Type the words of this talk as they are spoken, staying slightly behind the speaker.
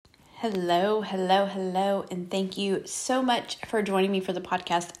Hello, hello, hello, and thank you so much for joining me for the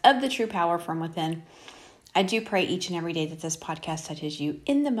podcast of The True Power from Within. I do pray each and every day that this podcast touches you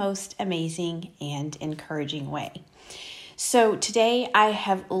in the most amazing and encouraging way. So today I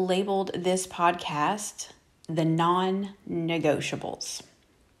have labeled this podcast the Non-Negotiables.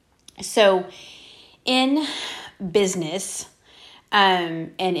 So in business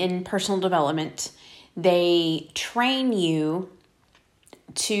and in personal development, they train you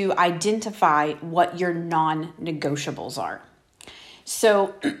to identify what your non-negotiables are.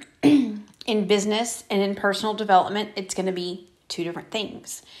 So in business and in personal development, it's going to be two different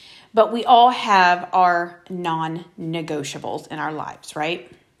things. But we all have our non-negotiables in our lives, right?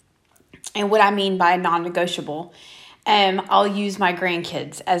 And what I mean by non-negotiable, I'll use my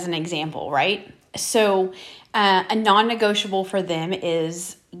grandkids as an example, right? So a non-negotiable for them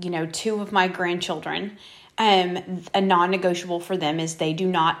is, two of my grandchildren. A non-negotiable for them is they do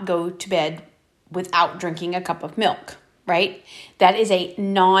not go to bed without drinking a cup of milk, right? That is a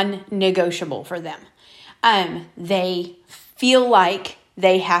non-negotiable for them. They feel like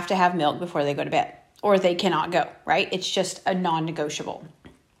they have to have milk before they go to bed, or they cannot go, right? It's just a non-negotiable.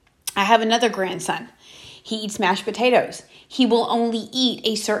 I have another grandson. He eats mashed potatoes. He will only eat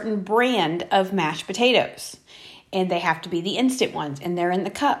a certain brand of mashed potatoes. And they have to be the instant ones, and they're in the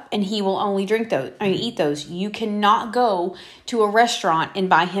cup, and he will only eat those. You cannot go to a restaurant and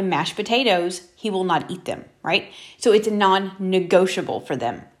buy him mashed potatoes. He will not eat them, right? So it's a non-negotiable for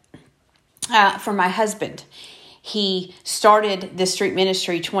them. For my husband, he started the street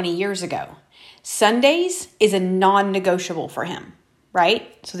ministry 20 years ago. Sundays is a non-negotiable for him,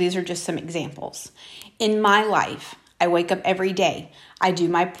 right? So these are just some examples. In my life, I wake up every day. I do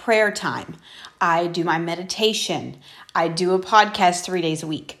my prayer time. I do my meditation. I do a podcast 3 days a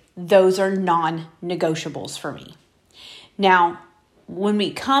week. Those are non-negotiables for me. Now, when we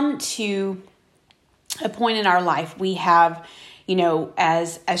come to a point in our life, we have,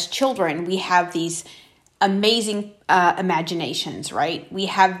 as children, we have these amazing imaginations, right? We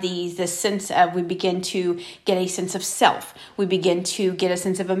have this sense of, we begin to get a sense of self. We begin to get a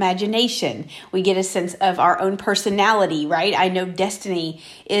sense of imagination. We get a sense of our own personality, right? I know Destiny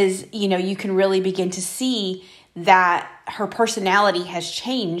is, you can really begin to see that her personality has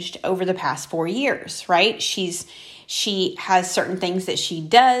changed over the past 4 years, right? She has certain things that she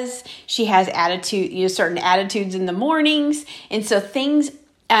does. She has certain attitudes in the mornings. And so things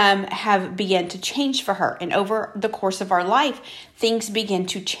have begun to change for her. And over the course of our life, things begin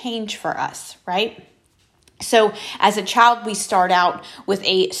to change for us, right? So as a child, we start out with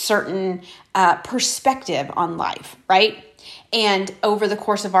a certain perspective on life, right? And over the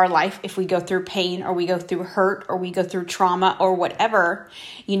course of our life, if we go through pain or we go through hurt or we go through trauma or whatever,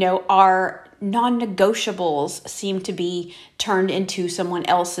 our non-negotiables seem to be turned into someone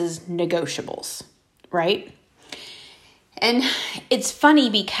else's negotiables, right? And it's funny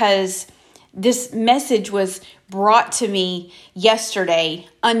because this message was brought to me yesterday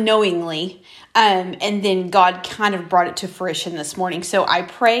unknowingly, and then God kind of brought it to fruition this morning. So I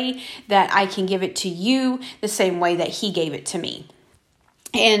pray that I can give it to you the same way that He gave it to me.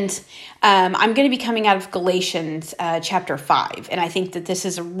 And I'm going to be coming out of Galatians chapter 5. And I think that this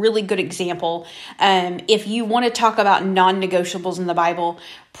is a really good example. If you want to talk about non-negotiables in the Bible,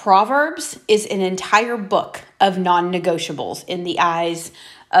 Proverbs is an entire book of non-negotiables in the eyes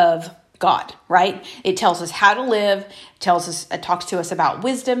of God, right? It tells us how to live, it talks to us about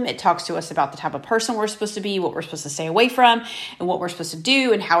wisdom, it talks to us about the type of person we're supposed to be, what we're supposed to stay away from, and what we're supposed to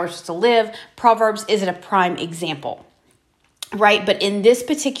do, and how we're supposed to live. Proverbs is a prime example. Right, but in this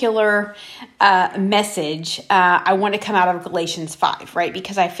particular message, I want to come out of Galatians 5, right?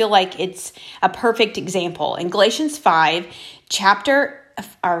 Because I feel like it's a perfect example. In Galatians 5,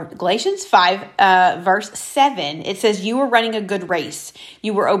 verse 7, it says, "You were running a good race.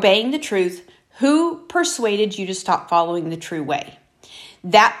 You were obeying the truth. Who persuaded you to stop following the true way?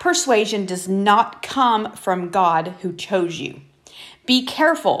 That persuasion does not come from God who chose you. Be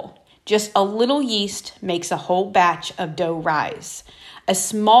careful. Just a little yeast makes a whole batch of dough rise. A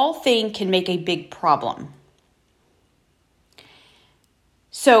small thing can make a big problem."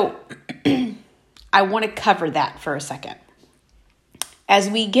 So I want to cover that for a second. As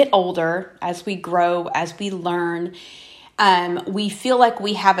we get older, as we grow, as we learn, we feel like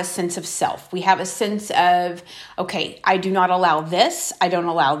we have a sense of self. We have a sense of, okay, I do not allow this. I don't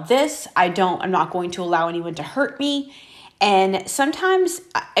allow this. I'm not going to allow anyone to hurt me. And sometimes,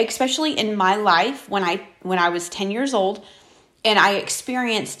 especially in my life, when I was 10 years old and I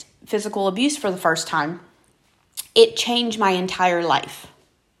experienced physical abuse for the first time, it changed my entire life,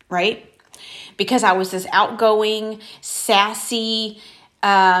 right? Because I was this outgoing, sassy,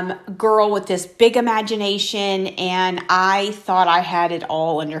 girl with this big imagination, and I thought I had it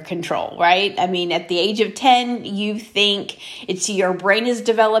all under control, right? I mean, at the age of 10, you think your brain is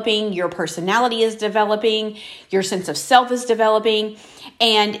developing, your personality is developing, your sense of self is developing,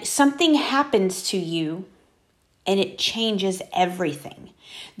 and something happens to you and it changes everything.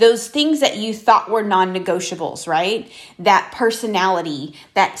 Those things that you thought were non-negotiables, right? That personality,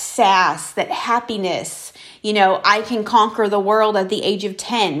 that sass, that happiness, I can conquer the world at the age of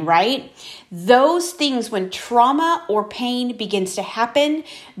 10, right? Those things, when trauma or pain begins to happen,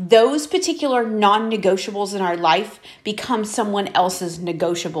 those particular non-negotiables in our life become someone else's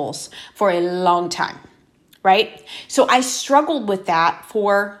negotiables for a long time, right? So I struggled with that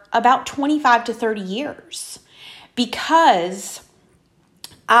for about 25 to 30 years because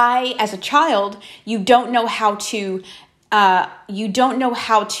as a child, you don't know how to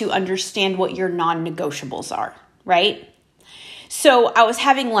understand what your non-negotiables are, right? So I was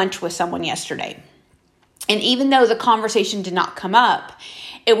having lunch with someone yesterday, and even though the conversation did not come up,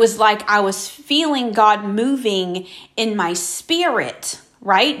 it was like I was feeling God moving in my spirit,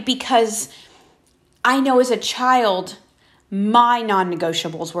 right? Because I know as a child, my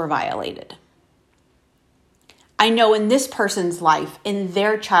non-negotiables were violated. I know in this person's life, in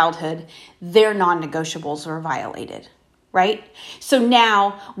their childhood, their non-negotiables were violated, right? So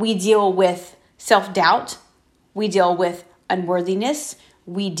now we deal with self-doubt, we deal with unworthiness,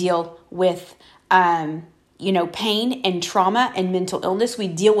 we deal with, pain and trauma and mental illness. We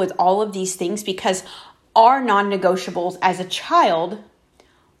deal with all of these things because our non-negotiables as a child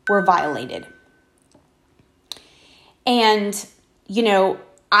were violated. And,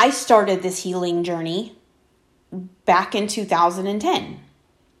 I started this healing journey back in 2010,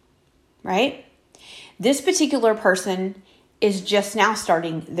 right? This particular person is just now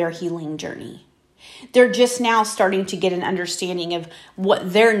starting their healing journey. They're just now starting to get an understanding of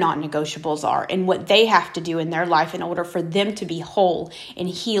what their non-negotiables are and what they have to do in their life in order for them to be whole and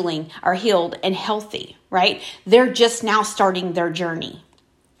healed and healthy, right? They're just now starting their journey.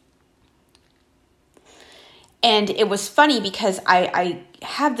 And it was funny because I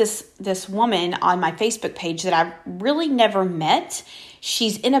have this woman on my Facebook page that I've really never met.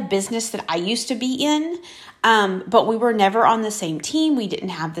 She's in a business that I used to be in, but we were never on the same team. We didn't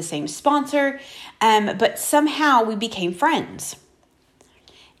have the same sponsor, but somehow we became friends.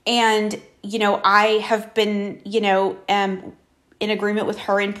 And, I have been, in agreement with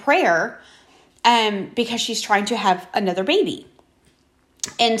her in prayer because she's trying to have another baby.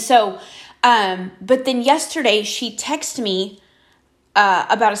 And so, but then yesterday she texted me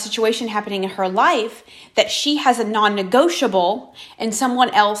about a situation happening in her life that she has a non-negotiable and someone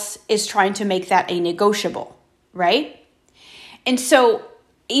else is trying to make that a negotiable, right? And so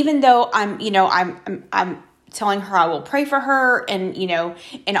even though I'm telling her I will pray for her and,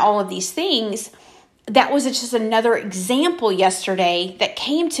 and all of these things, that was just another example yesterday that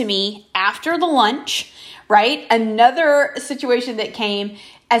came to me after the lunch, right? Another situation that came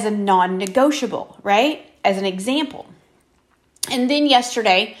as a non-negotiable, right? As an example. And then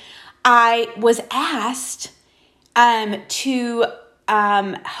yesterday, I was asked to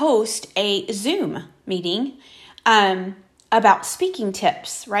host a Zoom meeting about speaking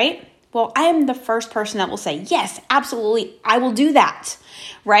tips, right? Well, I am the first person that will say, yes, absolutely, I will do that,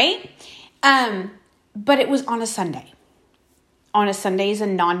 right? But it was on a Sunday. On a Sunday is a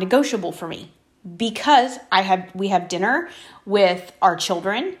non-negotiable for me because we have dinner with our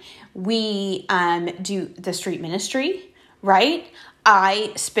children. We do the street ministry, right?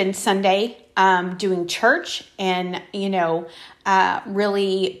 I spend Sunday doing church and,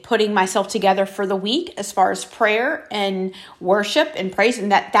 really putting myself together for the week as far as prayer and worship and praise.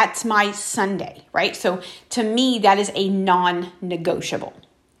 And that's my Sunday, right? So to me, that is a non-negotiable.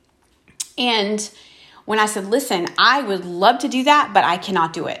 And when I said, listen, I would love to do that, but I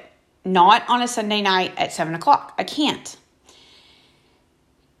cannot do it. Not on a Sunday night at 7:00. I can't.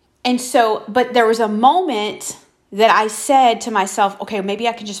 And so, but there was a moment that I said to myself, okay, maybe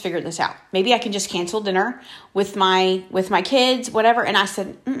I can just figure this out. Maybe I can just cancel dinner with my kids, whatever. And I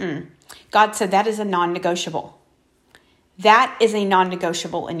said, God said that is a non-negotiable. That is a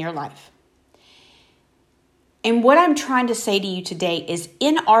non-negotiable in your life. And what I'm trying to say to you today is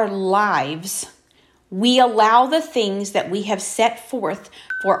in our lives, we allow the things that we have set forth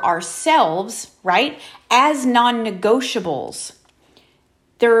for ourselves, right, as non-negotiables.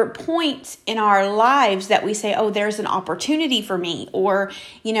 There are points in our lives that we say, oh, there's an opportunity for me, or,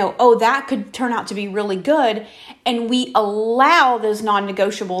 oh, that could turn out to be really good. And we allow those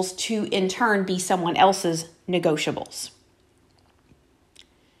non-negotiables to, in turn, be someone else's negotiables.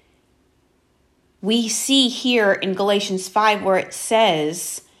 we see here in Galatians 5 where it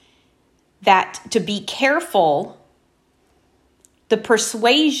says that to be careful, the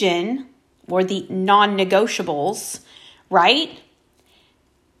persuasion or the non-negotiables, right?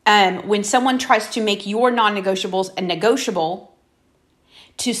 When someone tries to make your non-negotiables a negotiable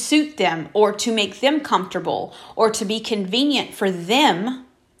to suit them or to make them comfortable or to be convenient for them,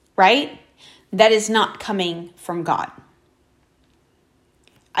 right? That is not coming from God.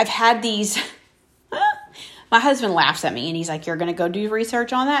 I've had these, my husband laughs at me and he's like, you're going to go do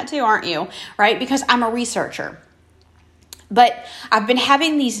research on that too, aren't you? Right? Because I'm a researcher. But I've been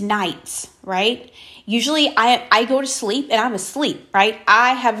having these nights, right? Usually I go to sleep and I'm asleep, right?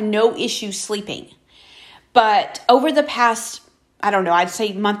 I have no issue sleeping. But over the past, I don't know, I'd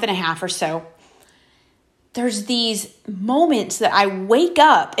say month and a half or so, there's these moments that I wake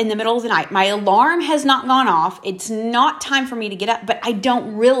up in the middle of the night. My alarm has not gone off. It's not time for me to get up, but I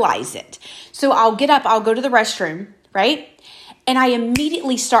don't realize it. So I'll get up, I'll go to the restroom, right? And I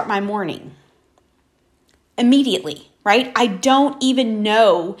immediately start my morning. Immediately. Right? I don't even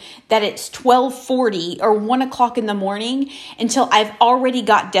know that it's 12:40 or 1 o'clock in the morning until I've already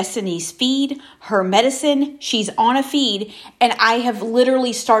got Destiny's feed, her medicine. She's on a feed and I have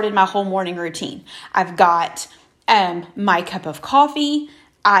literally started my whole morning routine. I've got my cup of coffee.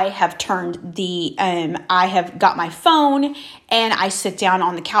 I have I have got my phone and I sit down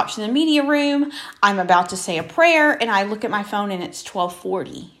on the couch in the media room. I'm about to say a prayer and I look at my phone and it's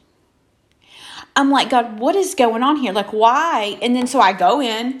 12:40. I'm like, God, what is going on here? Like, why? And then so I go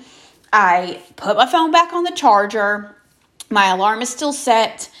in, I put my phone back on the charger. My alarm is still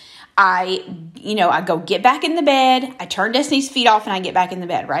set. I go get back in the bed. I turn Destiny's feed off and I get back in the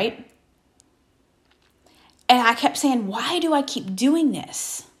bed, right? And I kept saying, why do I keep doing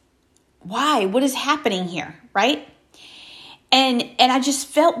this? Why? What is happening here, right? And I just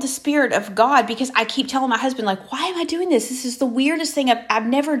felt the Spirit of God because I keep telling my husband, like, why am I doing this? This is the weirdest thing. I've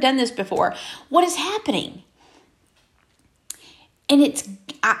never done this before. What is happening? And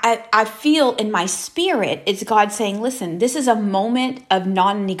I feel in my spirit, it's God saying, listen, this is a moment of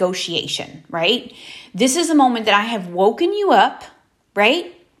non-negotiation, right? This is a moment that I have woken you up,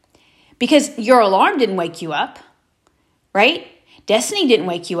 right? Because your alarm didn't wake you up, right? Destiny didn't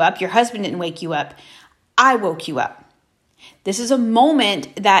wake you up. Your husband didn't wake you up. I woke you up. This is a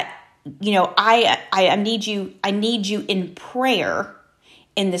moment that, I need you in prayer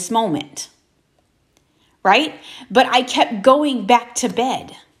in this moment, right? But I kept going back to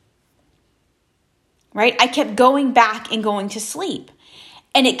bed, right? I kept going back and going to sleep.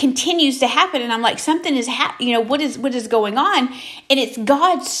 And it continues to happen. And I'm like, something is what is going on? And it's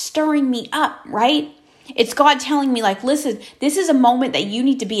God stirring me up, right? It's God telling me, like, listen, this is a moment that you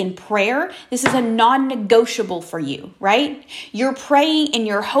need to be in prayer. This is a non-negotiable for you, right? You're praying and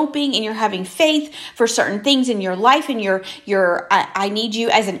you're hoping and you're having faith for certain things in your life. And I need you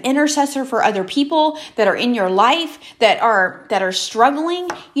as an intercessor for other people that are in your life that are struggling.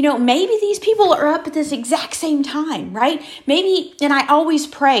 Maybe these people are up at this exact same time, right? Maybe, and I always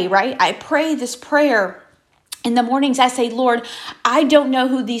pray, right? I pray this prayer in the mornings. I say, Lord, I don't know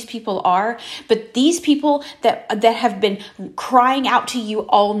who these people are, but these people that have been crying out to you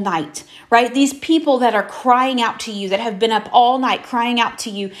all night, right? These people that are crying out to you, that have been up all night crying out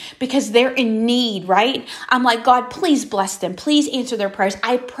to you because they're in need, right? I'm like, God, please bless them. Please answer their prayers.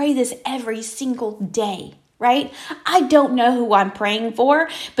 I pray this every single day. Right? I don't know who I'm praying for,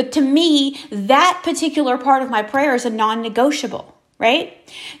 but to me, that particular part of my prayer is a non-negotiable. Right?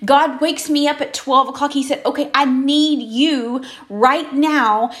 God wakes me up at 12 o'clock. He said, okay, I need you right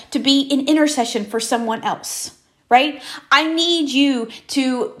now to be in intercession for someone else. Right? I need you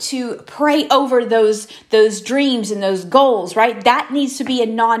to pray over those dreams and those goals. Right? That needs to be a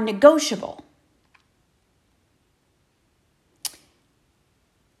non-negotiable.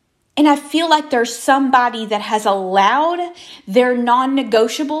 And I feel like there's somebody that has allowed their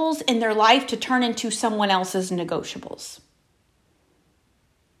non-negotiables in their life to turn into someone else's negotiables.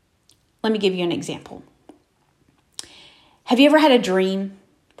 Let me give you an example. Have you ever had a dream,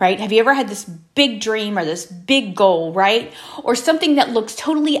 right? Have you ever had this big dream or this big goal, right? Or something that looks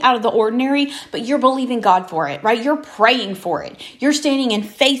totally out of the ordinary, but you're believing God for it, right? You're praying for it. You're standing in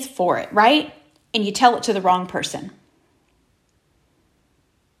faith for it, right? And you tell it to the wrong person.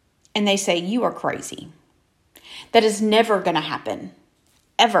 And they say, you are crazy. That is never going to happen.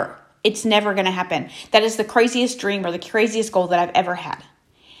 Ever. It's never going to happen. That is the craziest dream or the craziest goal that I've ever had.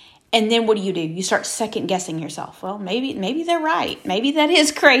 And then what do? You start second guessing yourself. Well, maybe they're right. Maybe that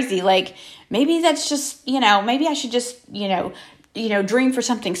is crazy. Like, maybe that's just, maybe I should just, dream for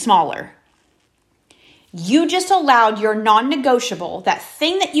something smaller. You just allowed your non-negotiable, that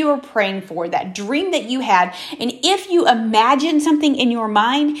thing that you were praying for, that dream that you had. And if you imagine something in your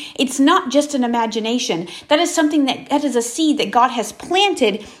mind, it's not just an imagination. That is something that is a seed that God has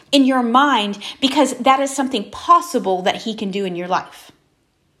planted in your mind, because that is something possible that He can do in your life.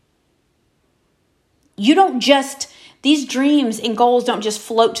 These dreams and goals don't just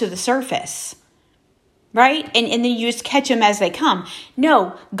float to the surface. Right? And then you just catch them as they come.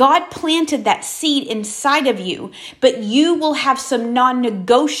 No, God planted that seed inside of you, but you will have some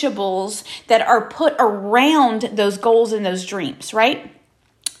non-negotiables that are put around those goals and those dreams, right?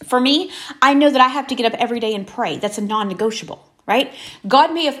 For me, I know that I have to get up every day and pray. That's a non-negotiable, right?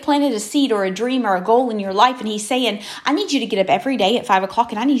 God may have planted a seed or a dream or a goal in your life, and He's saying, I need you to get up every day at 5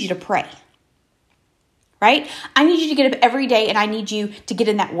 o'clock and I need you to pray, right? I need you to get up every day and I need you to get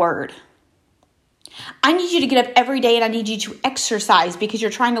in that word. I need you to get up every day and I need you to exercise because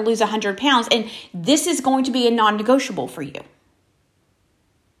you're trying to lose 100 pounds. And this is going to be a non-negotiable for you.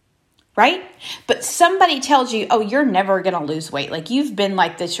 Right? But somebody tells you, oh, you're never going to lose weight. Like you've been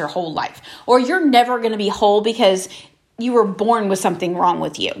like this your whole life. Or you're never going to be whole because you were born with something wrong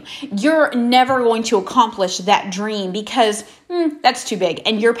with you. You're never going to accomplish that dream because that's too big.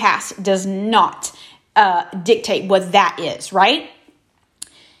 And your past does not dictate what that is, right?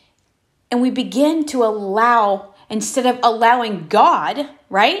 And we begin to allow, instead of allowing God,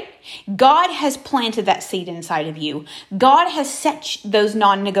 right? God has planted that seed inside of you. God has set those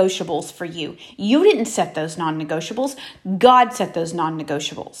non-negotiables for you. You didn't set those non-negotiables. God set those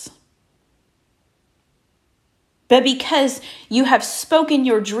non-negotiables. But because you have spoken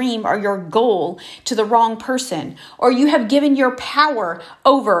your dream or your goal to the wrong person, or you have given your power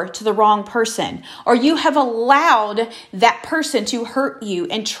over to the wrong person, or you have allowed that person to hurt you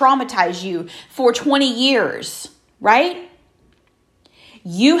and traumatize you for 20 years, right?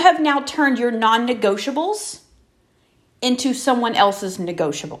 You have now turned your non-negotiables into someone else's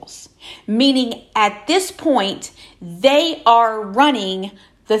negotiables. Meaning at this point, they are running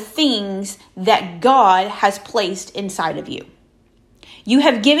the things that God has placed inside of you. You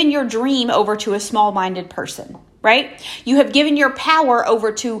have given your dream over to a small-minded person, right? You have given your power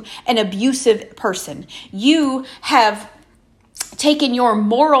over to an abusive person. You have taken your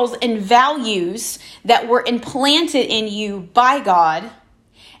morals and values that were implanted in you by God,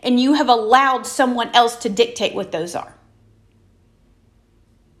 and you have allowed someone else to dictate what those are.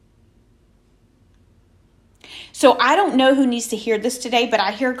 So I don't know who needs to hear this today, but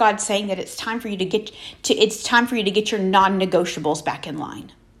I hear God saying that it's time for you to get your non-negotiables back in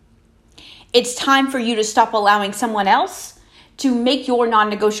line. It's time for you to stop allowing someone else to make your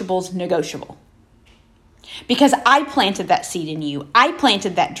non-negotiables negotiable. Because I planted that seed in you. I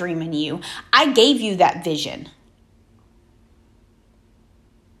planted that dream in you. I gave you that vision.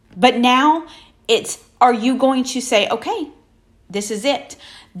 But now are you going to say, okay, this is it.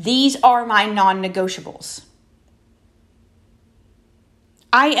 These are my non-negotiables.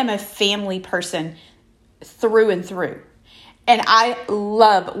 I am a family person through and through. And I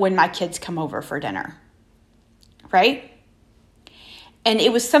love when my kids come over for dinner. Right? And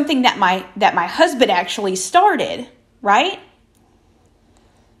it was something that my husband actually started, right?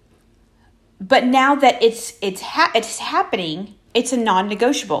 But now that it's happening, it's a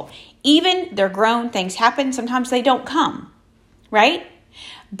non-negotiable. Even they're grown, things happen, sometimes they don't come, right?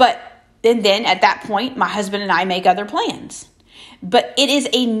 But then at that point, my husband and I make other plans. But it is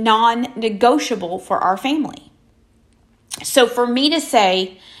a non-negotiable for our family. So for me to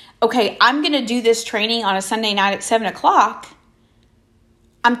say, okay, I'm going to do this training on a Sunday night at 7 o'clock,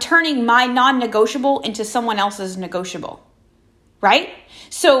 I'm turning my non-negotiable into someone else's negotiable, right?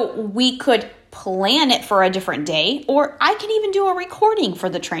 So we could plan it for a different day, or I can even do a recording for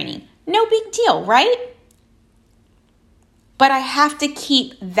the training. No big deal, right? But I have to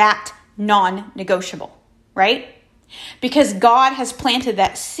keep that non-negotiable, right? Because God has planted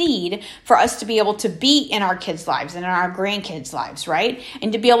that seed for us to be able to be in our kids' lives and in our grandkids' lives, right?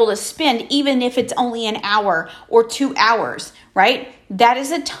 And to be able to spend, even if it's only an hour or 2 hours, right? That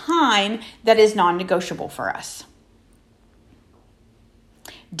is a time that is non-negotiable for us.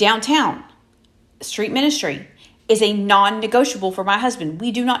 Downtown, street ministry is a non-negotiable for my husband.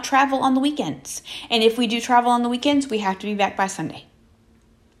 We do not travel on the weekends. And if we do travel on the weekends, we have to be back by Sunday.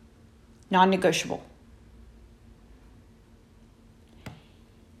 Non-negotiable.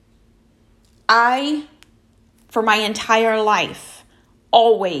 I, for my entire life,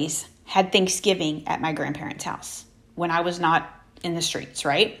 always had Thanksgiving at my grandparents' house when I was not in the streets,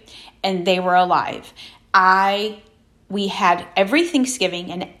 right? And they were alive. We had every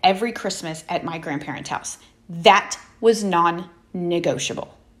Thanksgiving and every Christmas at my grandparents' house. That was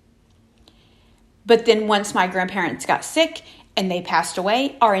non-negotiable. But then once my grandparents got sick and they passed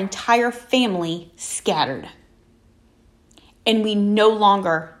away, our entire family scattered. And we no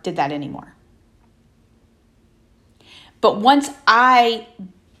longer did that anymore. But once I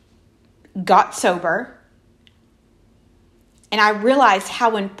got sober and I realized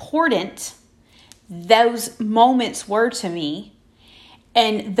how important those moments were to me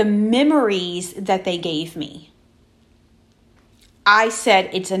and the memories that they gave me, I said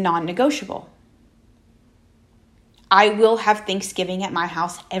it's a non-negotiable. I will have Thanksgiving at my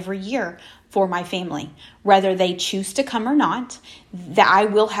house every year for my family. Whether they choose to come or not, that I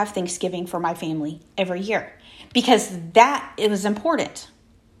will have Thanksgiving for my family every year. Because it was important,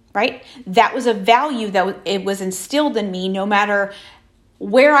 right? That was a value that it was instilled in me no matter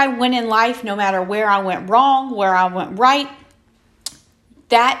where I went in life, no matter where I went wrong, where I went right.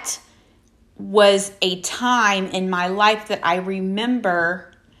 That was a time in my life that I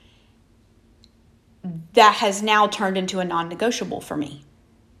remember that has now turned into a non-negotiable for me.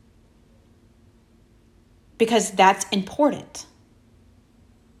 Because that's important.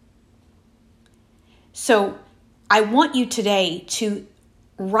 So I want you today to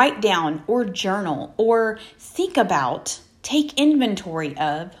write down or journal or think about, take inventory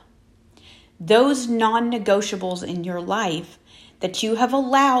of those non-negotiables in your life that you have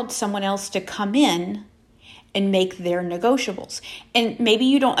allowed someone else to come in and make their negotiables. And maybe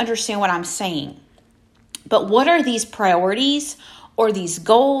you don't understand what I'm saying, but what are these priorities or these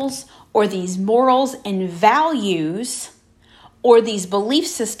goals or these morals and values or these belief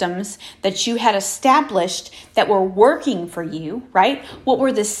systems that you had established that were working for you, right? What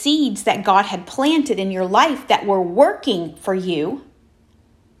were the seeds that God had planted in your life that were working for you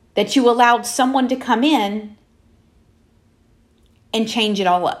that you allowed someone to come in and change it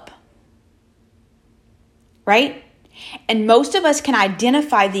all up, right? And most of us can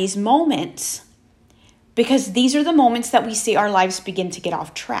identify these moments because these are the moments that we see our lives begin to get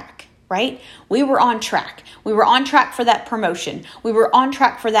off track, right? We were on track. We were on track for that promotion. We were on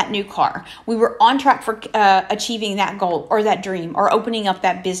track for that new car. We were on track for achieving that goal or that dream or opening up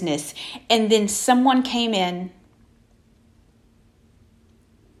that business. And then someone came in,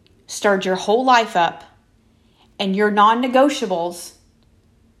 stirred your whole life up, and your non-negotiables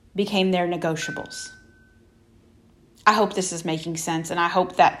became their negotiables. I hope this is making sense, and I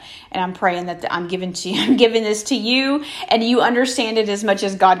hope that, and I'm praying that I'm giving this to you, and you understand it as much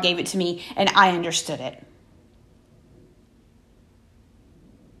as God gave it to me, and I understood it.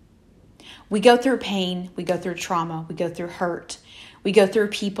 We go through pain, we go through trauma, we go through hurt, we go through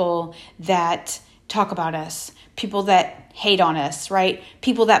people that talk about us, people that hate on us, right?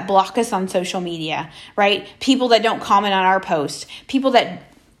 People that block us on social media, right? People that don't comment on our post, people that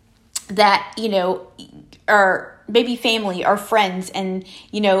are maybe family or friends, and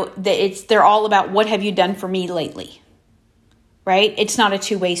they're all about what have you done for me lately, right? It's not a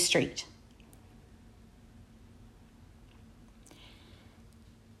two-way street.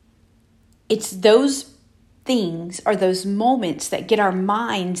 It's those things or those moments that get our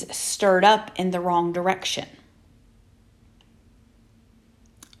minds stirred up in the wrong direction.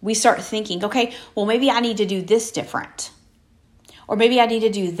 We start thinking, okay, well, maybe I need to do this different. Or maybe I need to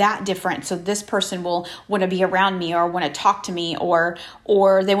do that different so this person will want to be around me or want to talk to me or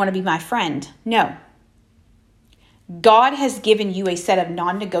they want to be my friend. No. God has given you a set of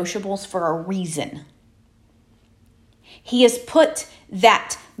non-negotiables for a reason. He has put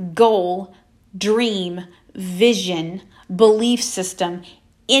that goal, dream, vision, belief system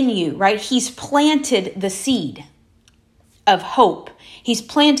in you, right? He's planted the seed of hope. He's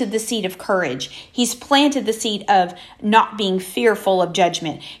planted the seed of courage. He's planted the seed of not being fearful of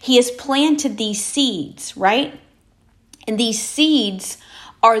judgment. He has planted these seeds, right? And these seeds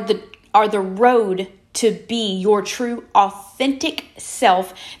are the road to be your true, authentic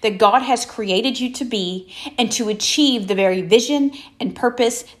self that God has created you to be and to achieve the very vision and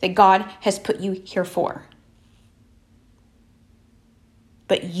purpose that God has put you here for.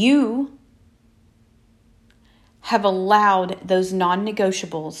 But you have allowed those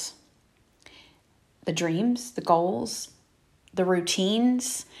non-negotiables, the dreams, the goals, the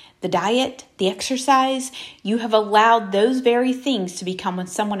routines, the diet, the exercise, you have allowed those very things to become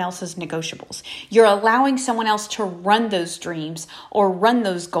someone else's negotiables. You're allowing someone else to run those dreams or run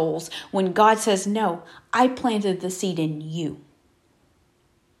those goals when God says, no, I planted the seed in you.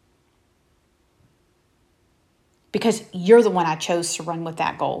 Because you're the one I chose to run with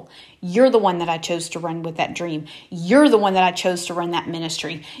that goal. You're the one that I chose to run with that dream. You're the one that I chose to run that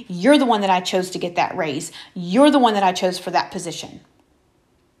ministry. You're the one that I chose to get that raise. You're the one that I chose for that position.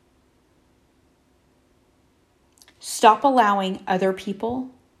 Stop allowing other people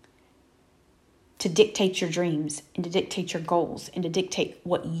to dictate your dreams and to dictate your goals and to dictate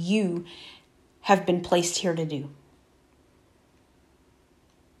what you have been placed here to do.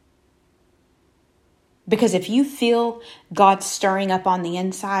 Because if you feel God stirring up on the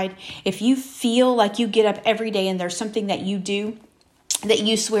inside, if you feel like you get up every day and there's something that you do that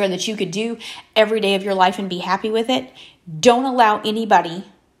you swear that you could do every day of your life and be happy with it, don't allow anybody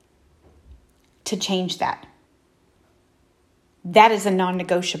to change that. That is a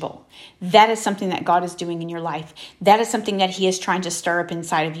non-negotiable. That is something that God is doing in your life. That is something that He is trying to stir up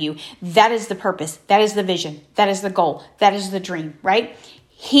inside of you. That is the purpose. That is the vision. That is the goal. That is the dream, right?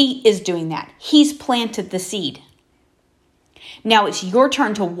 He is doing that. He's planted the seed. Now it's your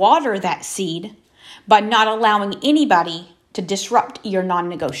turn to water that seed by not allowing anybody to disrupt your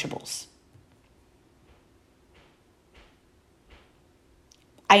non-negotiables.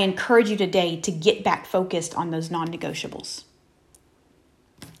 I encourage you today to get back focused on those non-negotiables.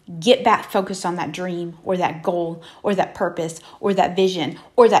 Get back focused on that dream or that goal or that purpose or that vision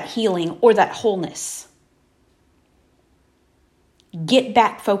or that healing or that wholeness. Get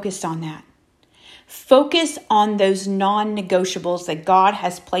back focused on that. Focus on those non-negotiables that God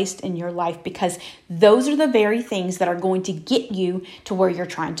has placed in your life, because those are the very things that are going to get you to where you're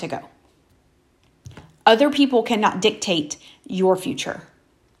trying to go. Other people cannot dictate your future.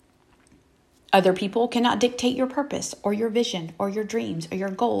 Other people cannot dictate your purpose or your vision or your dreams or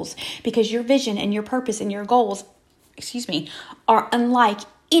your goals, because your vision and your purpose and your goals, are unlike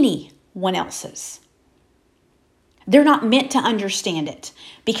anyone else's. They're not meant to understand it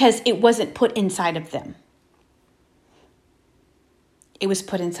because it wasn't put inside of them. It was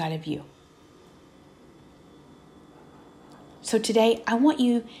put inside of you. So today, I want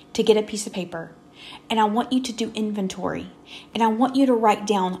you to get a piece of paper and I want you to do inventory. And I want you to write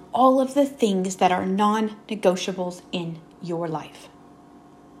down all of the things that are non-negotiables in your life.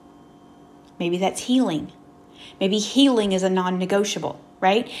 Maybe that's healing. Maybe healing is a non-negotiable,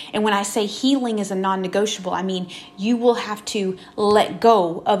 right? And when I say healing is a non-negotiable, I mean you will have to let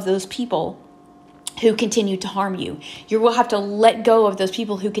go of those people who continue to harm you. You will have to let go of those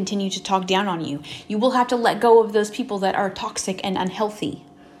people who continue to talk down on you. You will have to let go of those people that are toxic and unhealthy.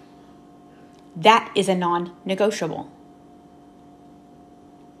 That is a non-negotiable.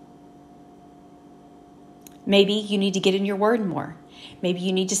 Maybe you need to get in your word more. Maybe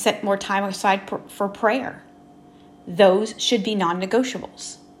you need to set more time aside for prayer. Those should be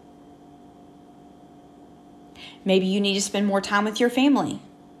non-negotiables. Maybe you need to spend more time with your family.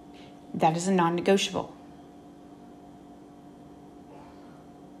 That is a non-negotiable.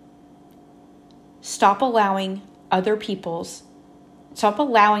 Stop allowing other people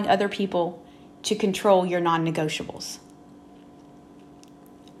to control your non-negotiables.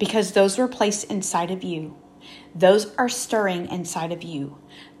 Because those were placed inside of you. Those are stirring inside of you.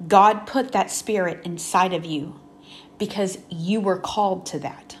 God put that spirit inside of you because you were called to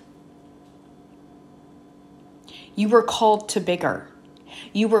that. You were called to bigger.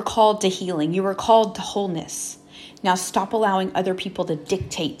 You were called to healing. You were called to wholeness. Now stop allowing other people to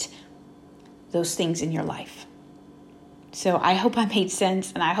dictate those things in your life. So I hope I made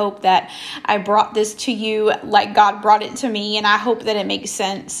sense, and I hope that I brought this to you like God brought it to me, and I hope that it makes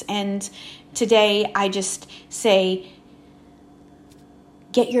sense. And today I just say,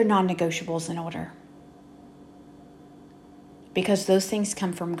 get your non-negotiables in order. Because those things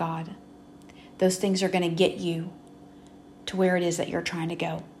come from God. Those things are going to get you to where it is that you're trying to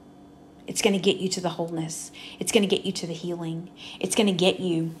go. It's going to get you to the wholeness. It's going to get you to the healing. It's going to get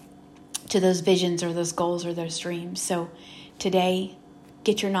you to those visions or those goals or those dreams. So today,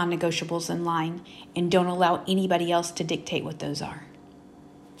 get your non-negotiables in line and don't allow anybody else to dictate what those are.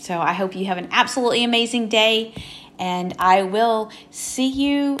 So I hope you have an absolutely amazing day, and I will see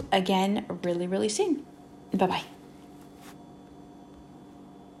you again really, really soon. Bye-bye.